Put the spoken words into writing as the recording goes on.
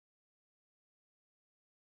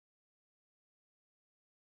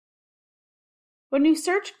When you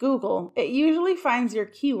search Google, it usually finds your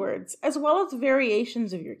keywords as well as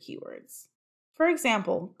variations of your keywords. For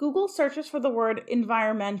example, Google searches for the word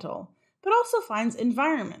environmental, but also finds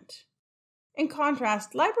environment. In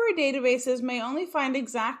contrast, library databases may only find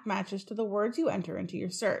exact matches to the words you enter into your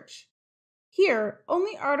search. Here,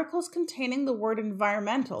 only articles containing the word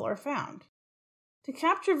environmental are found. To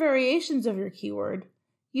capture variations of your keyword,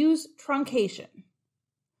 use truncation.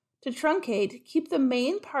 To truncate, keep the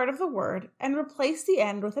main part of the word and replace the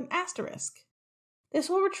end with an asterisk. This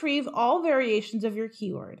will retrieve all variations of your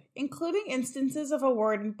keyword, including instances of a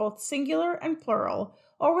word in both singular and plural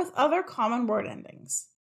or with other common word endings.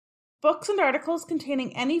 Books and articles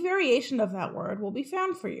containing any variation of that word will be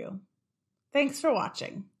found for you. Thanks for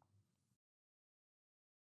watching.